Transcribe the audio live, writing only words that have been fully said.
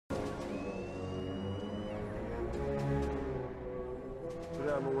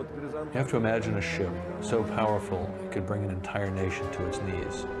You have to imagine a ship so powerful it could bring an entire nation to its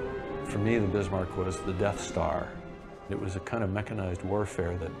knees. For me, the Bismarck was the Death Star. It was a kind of mechanized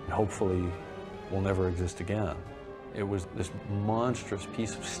warfare that hopefully will never exist again. It was this monstrous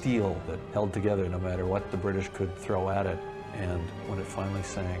piece of steel that held together no matter what the British could throw at it. And when it finally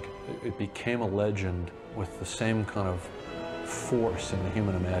sank, it became a legend with the same kind of force in the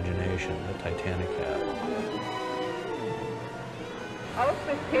human imagination that Titanic had. Auf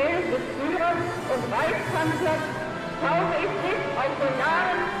Befehl des Führers und Reichskanzlers taufe ich dich auf den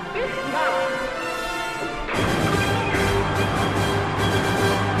Namen Bismarck.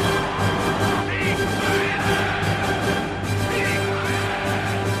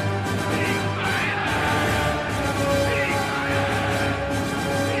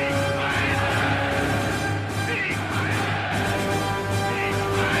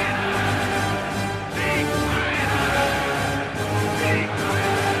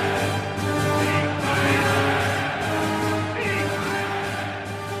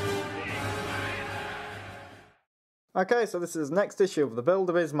 Okay, so this is the next issue of The Build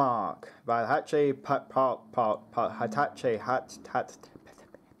of Bismarck by Hitachi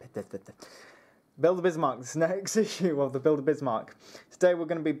Build of Bismarck. This next issue of The Build of Bismarck. Today we're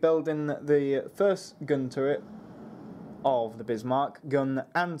going to be building the first gun turret of the Bismarck, gun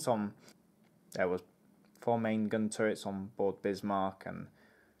Anton. There was 4 main gun turrets on board Bismarck, and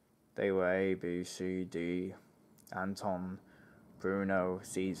they were A, B, C, D, Anton, Bruno,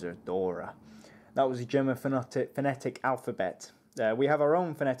 Caesar, Dora. That was the German phonetic alphabet. We have our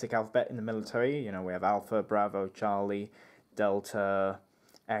own phonetic alphabet in the military. You know, we have Alpha, Bravo, Charlie, Delta,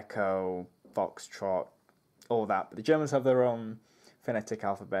 Echo, Foxtrot, all that. But the Germans have their own phonetic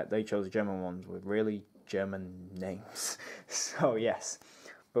alphabet. They chose German ones with really German names. So, yes.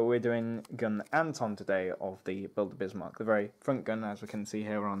 But we're doing gun Anton today of the Build of Bismarck. The very front gun, as we can see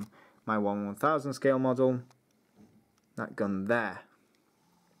here on my 1/1000 scale model. That gun there.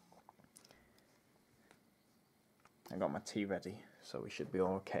 I got my tea ready, so we should be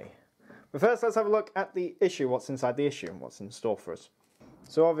all okay. But first, let's have a look at the issue, what's inside the issue, and what's in store for us.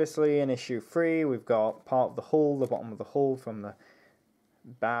 So obviously in issue 3, we've got part of the hull, the bottom of the hull from the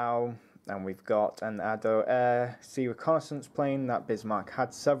bow, and we've got an Ado air sea reconnaissance plane. That Bismarck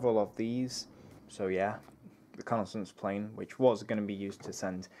had several of these. So yeah, reconnaissance plane, which was going to be used to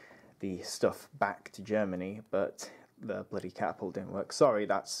send the stuff back to Germany, but the bloody catapult didn't work. Sorry,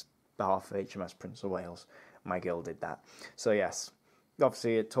 that's behalf of HMS Prince of Wales. My girl did that. So yes,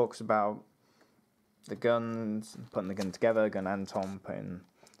 obviously it talks about the guns, putting the gun together, gun Anton, putting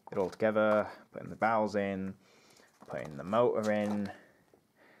it all together, putting the barrels in, putting the motor in,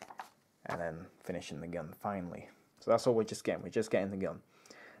 and then finishing the gun finally. So that's all we're just getting the gun.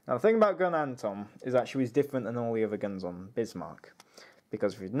 Now the thing about gun Anton is that she was different than all the other guns on Bismarck.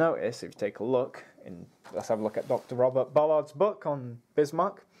 Because if you notice, if you take a look, let's have a look at Dr. Robert Ballard's book on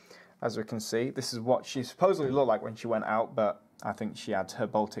Bismarck. As we can see, this is what she supposedly looked like when she went out, but I think she had her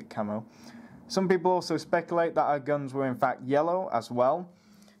Baltic camo. Some people also speculate that her guns were in fact yellow as well,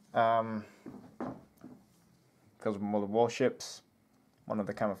 because of one of the warships, one of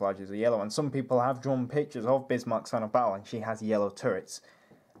the camouflages are yellow, and some people have drawn pictures of Bismarck's on a battle, and she has yellow turrets.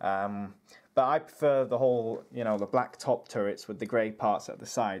 But I prefer the whole, you know, the black top turrets with the grey parts at the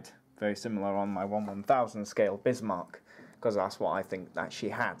side, very similar on my 1/1000 scale Bismarck, because that's what I think that she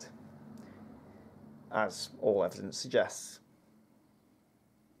had, as all evidence suggests.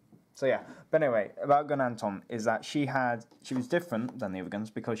 So yeah, but anyway, about gun Anton is that she was different than the other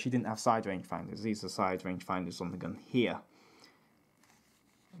guns because she didn't have side range finders. These are side range finders on the gun here.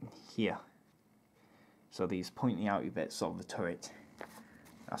 And here. So these pointy outy bits of the turret,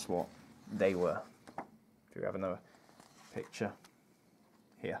 that's what they were. If you have another picture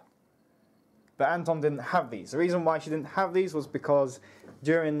here. But Anton didn't have these. The reason why she didn't have these was because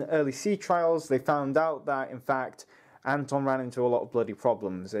during early sea trials they found out that in fact Anton ran into a lot of bloody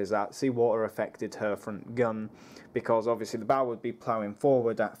problems. Is that seawater affected her front gun because obviously the bow would be ploughing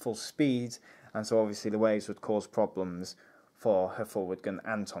forward at full speed, and so obviously the waves would cause problems for her forward gun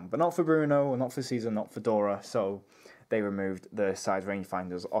Anton. But not for Bruno, or not for Caesar, not for Dora, so they removed the side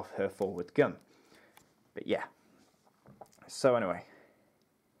rangefinders off her forward gun. But yeah. So anyway.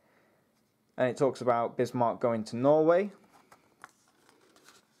 And it talks about Bismarck going to Norway.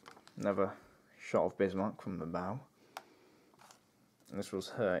 Another shot of Bismarck from the bow. And this was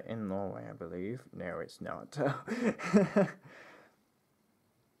her in Norway, I believe. No, it's not.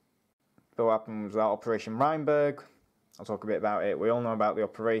 But what happened was that Operation Rheinberg. I'll talk a bit about it. We all know about the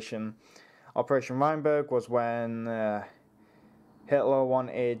operation. Operation Rheinberg was when Hitler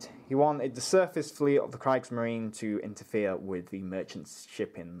wanted the surface fleet of the Kriegsmarine to interfere with the merchant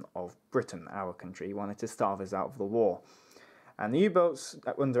shipping of Britain, our country. He wanted to starve us out of the war. And the U-boats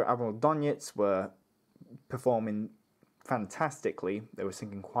under Admiral Donitz were performing fantastically. They were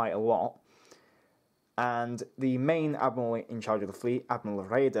sinking quite a lot. And the main admiral in charge of the fleet, Admiral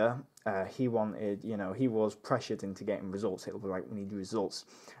Raeder, he wanted, he was pressured into getting results. It was like, we need results.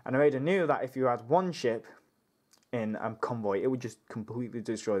 And Raeder knew that if you had one ship in a convoy, it would just completely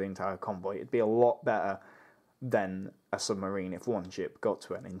destroy the entire convoy. It'd be a lot better than a submarine. If one ship got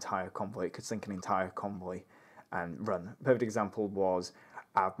to an entire convoy, it could sink an entire convoy and run. A perfect example was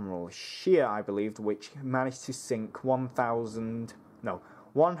Admiral Scheer, I believe, which managed to sink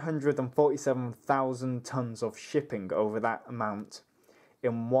 147,000 tons of shipping over that amount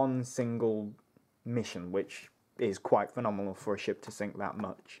in one single mission, which is quite phenomenal for a ship to sink that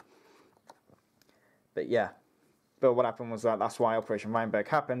much. But yeah. But what happened was that's why Operation Rheinberg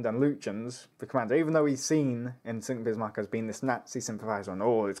happened, and Lütjens, the commander, even though he's seen in St. Bismarck as being this Nazi sympathizer and,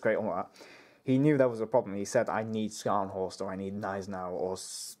 oh, it's great, all that, he knew there was a problem. He said, I need Scharnhorst, or I need Gneisenau, or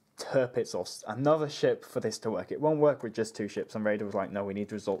Tirpitz, or another ship for this to work. It won't work with just two ships, and Raeder was like, no, we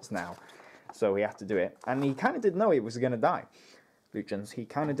need results now. So he had to do it. And he kind of did know he was going to die, Lütjens. He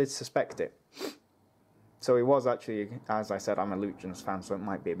kind of did suspect it. So he was actually, as I said, I'm a Lütjens fan, so it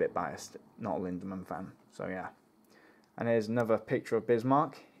might be a bit biased, not a Lindemann fan. So yeah. And here's another picture of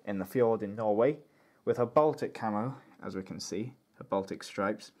Bismarck in the fjord in Norway with her Baltic camo, as we can see, her Baltic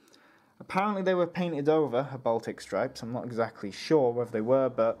stripes. Apparently they were painted over, her Baltic stripes. I'm not exactly sure whether they were,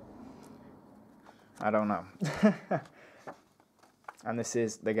 but I don't know. And this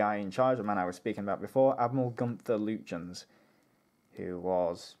is the guy in charge, the man I was speaking about before, Admiral Gunther Lütjens, who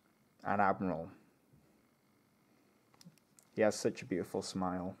was an admiral. He has such a beautiful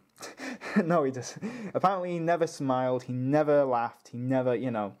smile. No, he doesn't. Apparently he never smiled, he never laughed, he never, He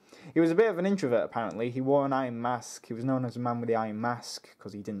was a bit of an introvert, apparently. He wore an iron mask. He was known as a man with the iron mask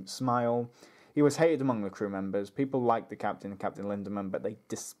because he didn't smile. He was hated among the crew members. People liked the captain, Captain Lindemann, but they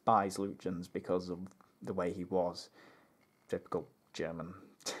despised Lütjens because of the way he was. Typical German.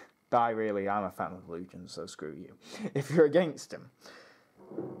 But I'm a fan of Lütjens, so screw you. If you're against him.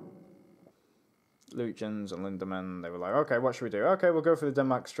 Lütjens and Lindemann, they were like, okay, what should we do? Okay, we'll go for the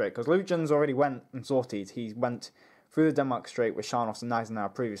Denmark Strait, because Lütjens already went and sorted. He went through the Denmark Strait with Scharnhorst and Gneisenau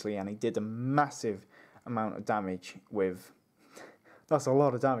previously, and he did a massive amount of damage with... That's a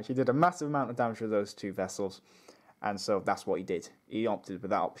lot of damage. He did a massive amount of damage with those two vessels, and so that's what he did. He opted for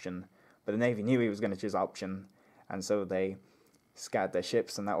that option, but the Navy knew he was going to choose that option, and so they scattered their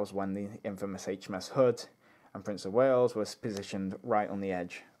ships, and that was when the infamous HMS Hood and Prince of Wales was positioned right on the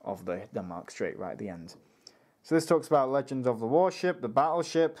edge of the Denmark Strait, right at the end. So this talks about legends of the warship, the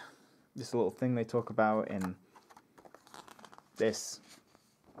battleship, this little thing they talk about in this.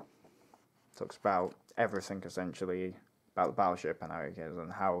 Talks about everything, essentially, about the battleship and how it is,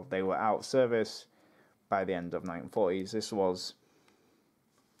 and how they were out of service by the end of 1940s. This was,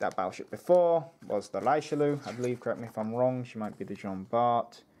 that battleship before was the Richelieu, I believe, correct me if I'm wrong, she might be the Jean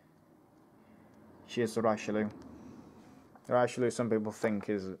Bart. She is the Richelieu. The Richelieu, some people think,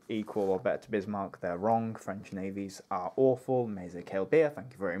 is equal or better to Bismarck. They're wrong. French navies are awful. Mais quel beer,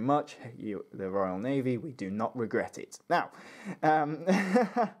 thank you very much. The Royal Navy, we do not regret it. Now,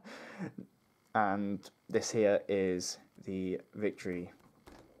 and this here is the victory,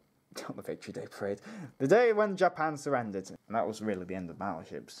 not the Victory Day Parade, the day when Japan surrendered. And that was really the end of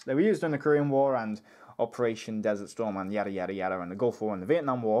battleships. They were used in the Korean War and Operation Desert Storm and yada yada yada, and the Gulf War and the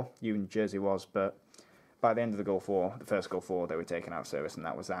Vietnam War. New Jersey was, but by the end of the Gulf War, the first Gulf War, they were taken out of service, and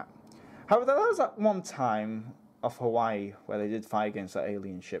that was that. However, there was that one time off Hawaii where they did fight against that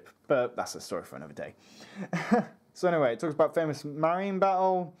alien ship, but that's a story for another day. So anyway, it talks about famous marine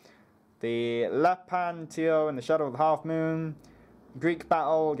battle, the Lepantio in the Shadow of the Half Moon, Greek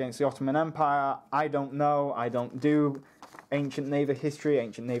battle against the Ottoman Empire. I don't know, I don't do ancient naval history.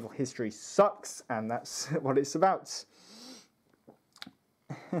 Ancient naval history sucks, and that's what it's about.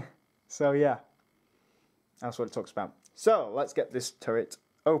 So yeah. That's what it talks about. So, let's get this turret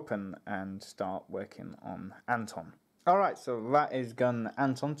open and start working on Anton. Alright, so that is gun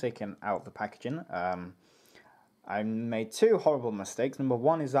Anton taken out of the packaging. I made two horrible mistakes. Number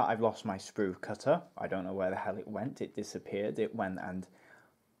one is that I've lost my sprue cutter. I don't know where the hell it went. It disappeared. It went and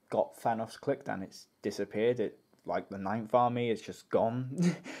got Thanos clicked and it's disappeared. It, like the 9th Army, it's just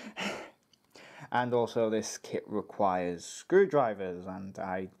gone. And also this kit requires screwdrivers, and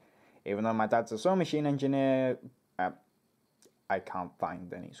even though my dad's a sewing machine engineer, I can't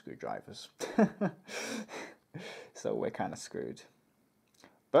find any screwdrivers. So we're kind of screwed.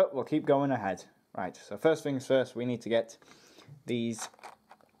 But we'll keep going ahead. Right, so first things first, we need to get these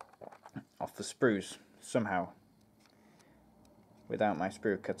off the sprues somehow without my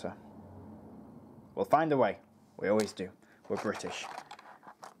sprue cutter. We'll find a way. We always do. We're British.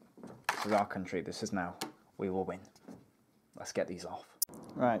 This is our country. This is now. We will win. Let's get these off.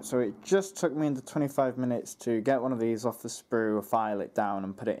 Right, so it just took me into 25 minutes to get one of these off the sprue, file it down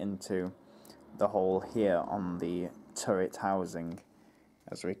and put it into the hole here on the turret housing.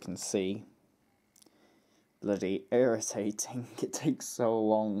 As we can see, bloody irritating. It takes so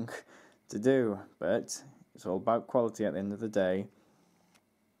long to do, but it's all about quality at the end of the day.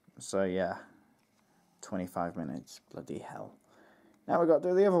 So yeah, 25 minutes, bloody hell. Now we've got to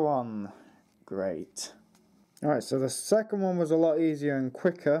do the other one. Great. Alright, so the second one was a lot easier and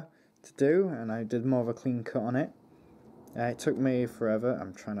quicker to do, and I did more of a clean cut on it. It took me forever.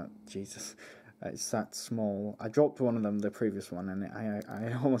 I'm trying to... Jesus. It's that small. I dropped one of them, the previous one, and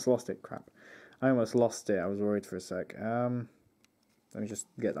I almost lost it. Crap. I almost lost it. I was worried for a sec. Let me just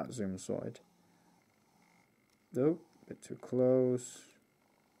get that zoom sorted. Oh, a bit too close.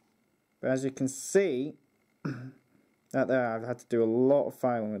 But as you can see, that there, I've had to do a lot of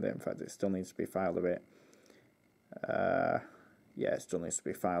filing with it. In fact, it still needs to be filed a bit. Yeah, it still needs to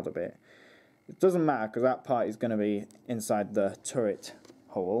be filed a bit. It doesn't matter because that part is going to be inside the turret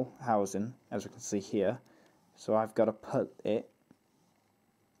hole housing, as we can see here. So I've got to put it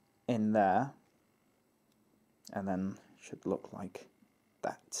in there, and then it should look like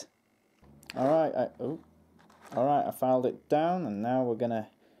that. Alright, I filed it down, and now we're going to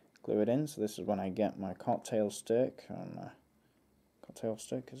glue it in. So this is when I get my cocktail stick. Cocktail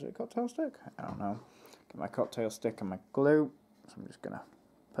stick? Is it a cocktail stick? I don't know. Get my cocktail stick and my glue. So I'm just going to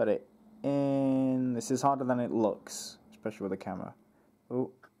put it in. This is harder than it looks, especially with the camera.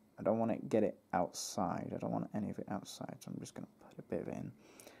 Oh, I don't want to get it outside. I don't want any of it outside, so I'm just going to put a bit of it in.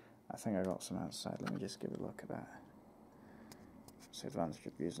 I think I got some outside. Let me just give a look at that. That's the advantage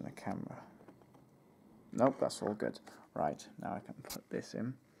of using a camera. Nope, that's all good. Right, now I can put this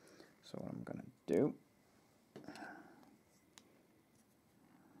in. So what I'm going to do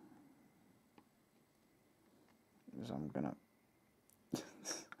is I'm going to...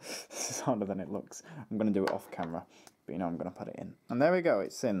 This is harder than it looks. I'm going to do it off camera, but you know I'm going to put it in. And there we go,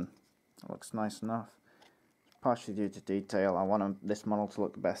 it's in. It looks nice enough. Partially due to detail. I want this model to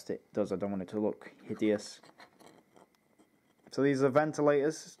look the best it does. I don't want it to look hideous. So these are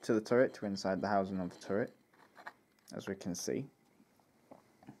ventilators to the turret, to inside the housing of the turret, as we can see.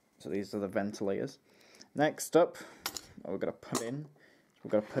 So these are the ventilators. Next up, what we're going to put in,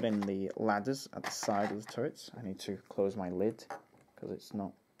 we're going to put in the ladders at the side of the turrets. I need to close my lid because it's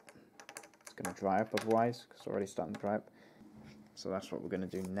going to dry up otherwise, because it's already starting to dry up. So that's what we're going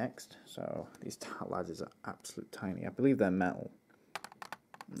to do next. So these ladders are absolute tiny. I believe they're metal.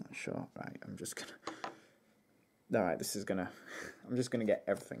 I'm not sure. Right, I'm just going to... Alright, this is going to... I'm just going to get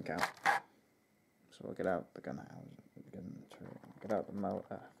everything out. So we'll get out the gun housing. Get out the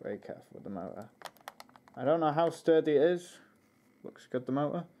motor. Very careful with the motor. I don't know how sturdy it is. Looks good, the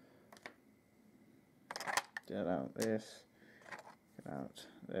motor. Get out this. Get out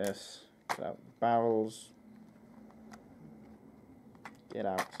this. Get out the barrels. Get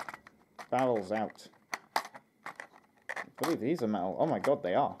out. Barrels out. I believe these are metal. Oh my god,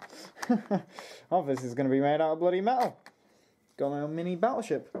 they are. Oh, this is going to be made out of bloody metal. Got my own mini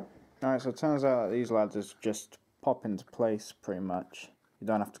battleship. Alright, so it turns out that these ladders just pop into place pretty much. You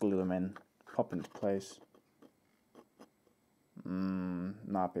don't have to glue them in. Pop into place.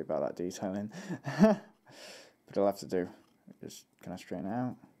 Not happy about that detailing. But it'll have to do. Just can I straighten it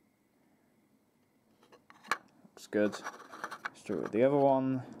out? Looks good. Let's do it with the other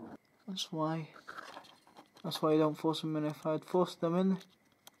one. That's why you don't force them in. If I'd forced them in, it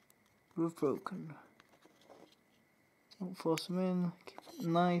would have broken. Don't force them in. Keep it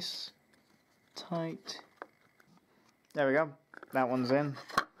nice, tight. There we go. That one's in.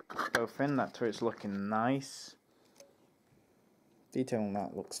 Both in. That turret's looking nice. Detail on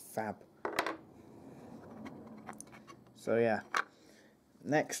that looks fab. So yeah.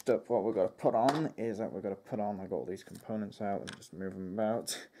 Next up, what we've got to put on is that we've got to put on... I got all these components out and just move them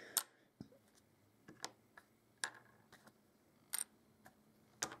about.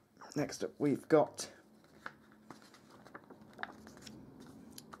 Next up, we've got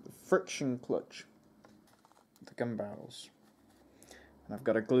the friction clutch, the gun barrels. And I've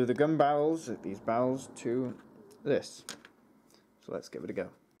got to glue the gun barrels, these barrels, to this. So let's give it a go.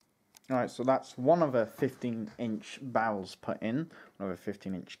 Alright, so that's one of the 15-inch barrels put in, one of the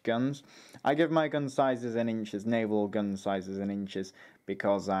 15-inch guns. I give my gun sizes in inches, naval gun sizes in inches,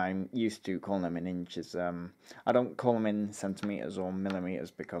 because I'm used to calling them in inches. I don't call them in centimeters or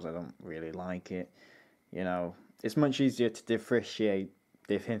millimeters because I don't really like it. You know, it's much easier to differentiate,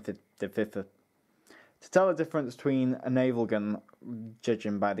 to tell the difference between a naval gun,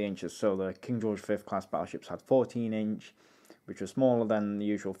 judging by the inches. So the King George V class battleships had 14-inch, which was smaller than the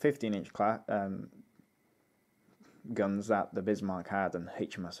usual 15-inch guns that the Bismarck had, and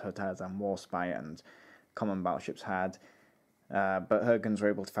HMS Hood had, and Warspite and common battleships had. But her guns were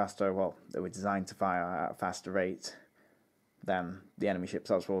able to faster, well, they were designed to fire at a faster rate than the enemy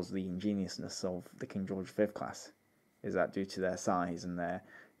ships, as well as the ingeniousness of the King George V class. Is that due to their size and their,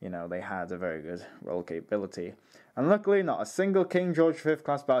 they had a very good roll capability. And luckily, not a single King George V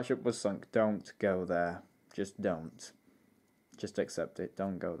class battleship was sunk. Don't go there. Just don't. Just accept it.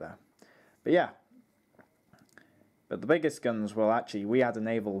 Don't go there. But yeah. But the biggest guns, well, actually, we had a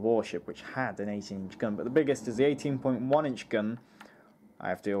naval warship which had an 18-inch gun. But the biggest is the 18.1-inch gun. I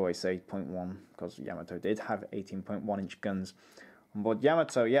have to always say 0.1 because Yamato did have 18.1-inch guns on board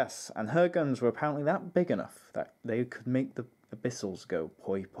Yamato, yes. And her guns were apparently that big enough that they could make the abyssals go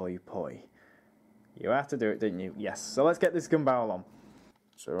poi poi poi. You had to do it, didn't you? Yes. So let's get this gun barrel on.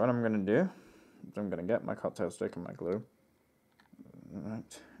 So what I'm going to do is I'm going to get my cocktail stick and my glue.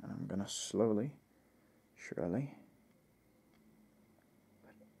 Right. And I'm going to slowly, surely,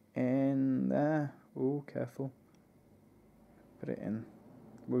 put it in there. Ooh, careful. Put it in.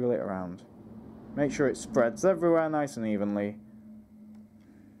 Wiggle it around. Make sure it spreads everywhere nice and evenly.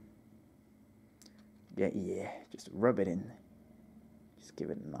 Yeah. Just rub it in. Just give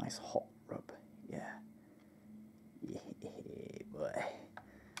it a nice hot rub. Yeah, boy.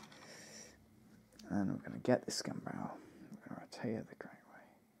 And we're going to get this gun barrel. We're going to rotate it the correct way.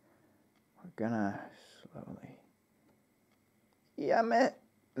 We're going to slowly yam it.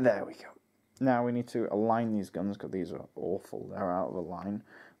 There we go. Now we need to align these guns because these are awful. They're out of alignment.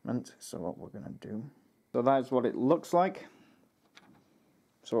 So what we're going to do. So that's what it looks like.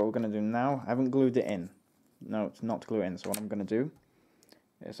 So what we're going to do now. I haven't glued it in. No, it's not glued in. So what I'm going to do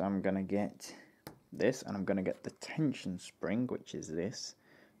is I'm going to get this, and I'm going to get the tension spring, which is this.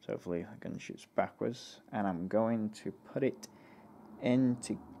 So hopefully the gun shoots backwards. And I'm going to put it in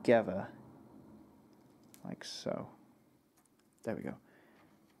together like so. There we go.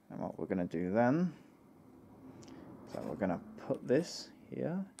 And what we're going to do then is that we're going to put this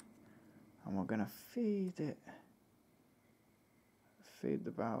here, and we're going to feed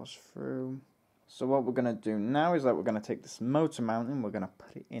the barrels through. So what we're going to do now is that we're going to take this motor mounting, we're going to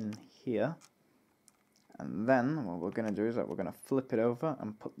put it in here, and then what we're going to do is that we're going to flip it over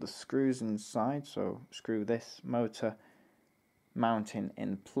and put the screws inside. So screw this motor mounting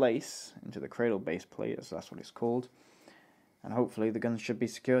in place into the cradle base plate, as that's what it's called. And hopefully the gun should be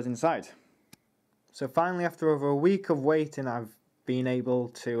secured inside. So finally, after over a week of waiting, I've been able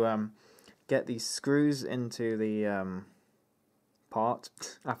to get these screws into the part.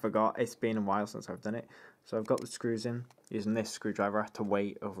 I forgot, it's been a while since I've done it. So I've got the screws in using this screwdriver. I had to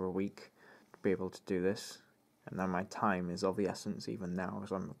wait over a week to be able to do this. And then my time is of the essence even now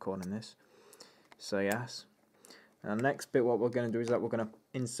as I'm recording this. So yes. And the next bit, what we're going to do is that we're going to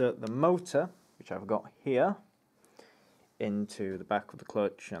insert the motor, which I've got here, into the back of the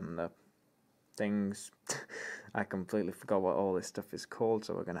clutch and the things. I completely forgot what all this stuff is called,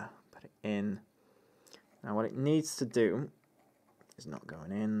 so we're going to put it in. Now what it needs to do is not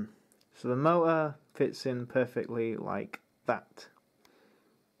going in. So the motor fits in perfectly like that.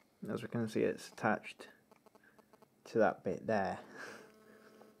 As we can see, it's attached to that bit there.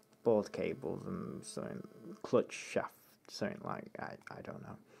 Board cables and something, clutch shaft, something like, I don't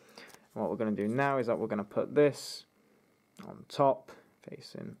know. And what we're going to do now is that we're going to put this on top,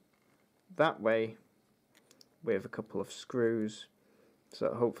 facing that way, with a couple of screws,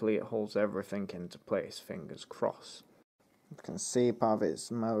 so hopefully it holds everything into place, fingers crossed. You can see part of its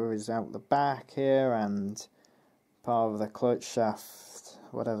motor is out the back here, and part of the clutch shaft,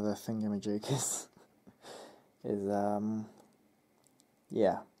 whatever the thingamajig is,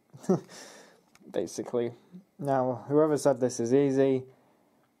 yeah, basically. Now, whoever said this is easy,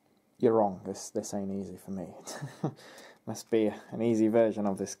 you're wrong. This ain't easy for me. Must be an easy version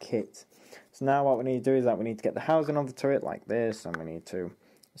of this kit. So now what we need to do is that we need to get the housing of the turret like this, and we need to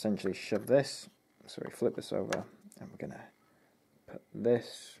essentially shove this, so we flip this over, and we're going to put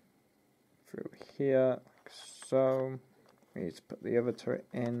this through here, like so. We need to put the other turret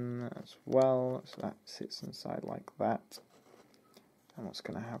in as well, so that sits inside like that. And what's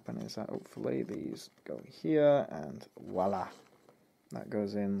going to happen is that hopefully these go here, and voila, that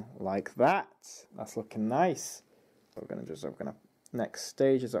goes in like that. That's looking nice. What we're going to do is next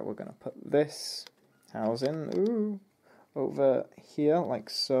stage is that we're going to put this housing over here like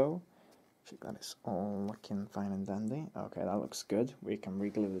so. Check that it's all looking fine and dandy. Okay, that looks good. We can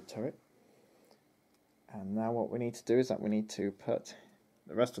reglue the turret. And now what we need to do is that we need to put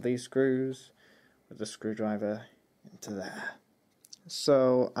the rest of these screws with the screwdriver into there.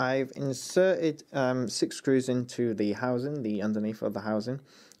 So I've inserted 6 screws into the housing, the underneath of the housing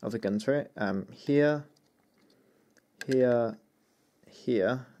of the gun turret. Here, here,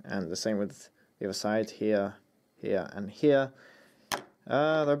 here, and the same with the other side, here, here, and here.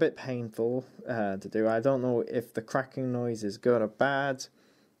 They're a bit painful to do. I don't know if the cracking noise is good or bad,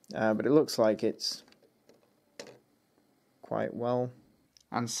 but it looks like it's quite well.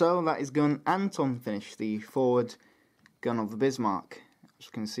 And so that is gun Anton finished, the forward gun of the Bismarck. As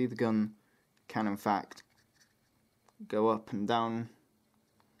you can see, the gun can in fact go up and down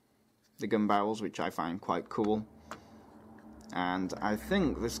the gun barrels, which I find quite cool. And I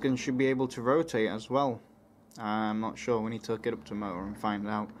think this gun should be able to rotate as well. I'm not sure, we need to hook it up to a motor and find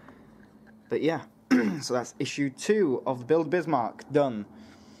out. But yeah, so that's issue 2 of the Build Bismarck done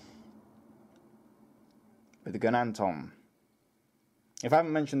with the gun Anton. If I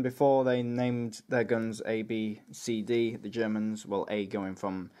haven't mentioned before, they named their guns A, B, C, D. The Germans, well, A going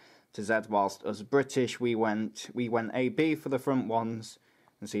from to Z, whilst us British, we went A, B for the front ones,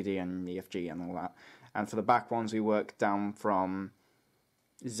 and C, D, and E, F, G, and all that. And for the back ones, we worked down from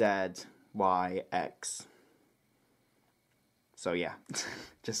Z, Y, X. So yeah,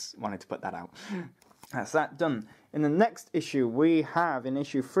 just wanted to put that out. That's that done. In the next issue, we have, in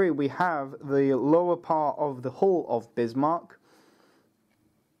issue 3, we have the lower part of the hull of Bismarck.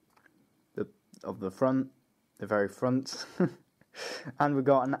 Of the front, the very front. And we've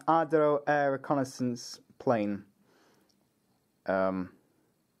got an Ardero air reconnaissance plane. I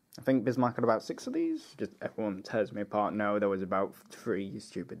think Bismarck had about 6 of these. Just everyone tears me apart. No, there was about 3, you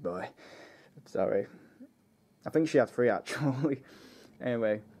stupid boy. Sorry. I think she had 3 actually.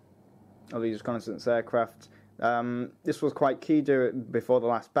 Anyway, all these reconnaissance aircraft. This was quite key before the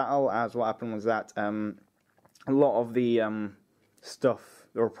last battle, as what happened was that a lot of the stuff,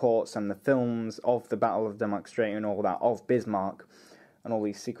 the reports and the films of the Battle of Demonstration and all that of Bismarck, and all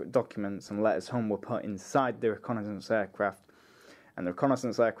these secret documents and letters home were put inside the reconnaissance aircraft. And the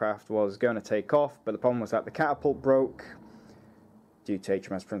reconnaissance aircraft was going to take off, but the problem was that the catapult broke due to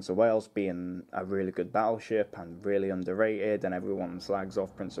HMS Prince of Wales being a really good battleship and really underrated, and everyone slags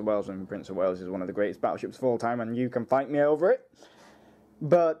off Prince of Wales, and Prince of Wales is one of the greatest battleships of all time, and you can fight me over it.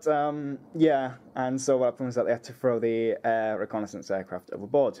 But, yeah, and so what happened was that they had to throw the reconnaissance aircraft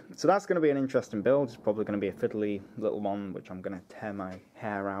overboard. So that's going to be an interesting build. It's probably going to be a fiddly little one, which I'm going to tear my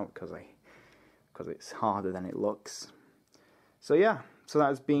hair out because it's harder than it looks. So yeah, so that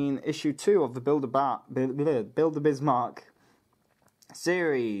has been issue 2 of the Build a Bismarck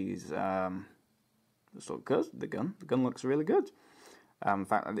series. This looks good, the gun looks really good. The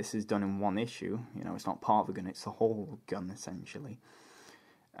fact that this is done in 1 issue, you know, it's not part of the gun, it's the whole gun essentially.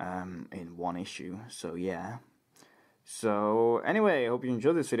 In 1 issue, so yeah. So anyway, I hope you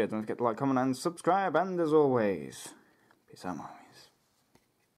enjoyed this video. Don't forget to like, comment, and subscribe, and as always, peace out, my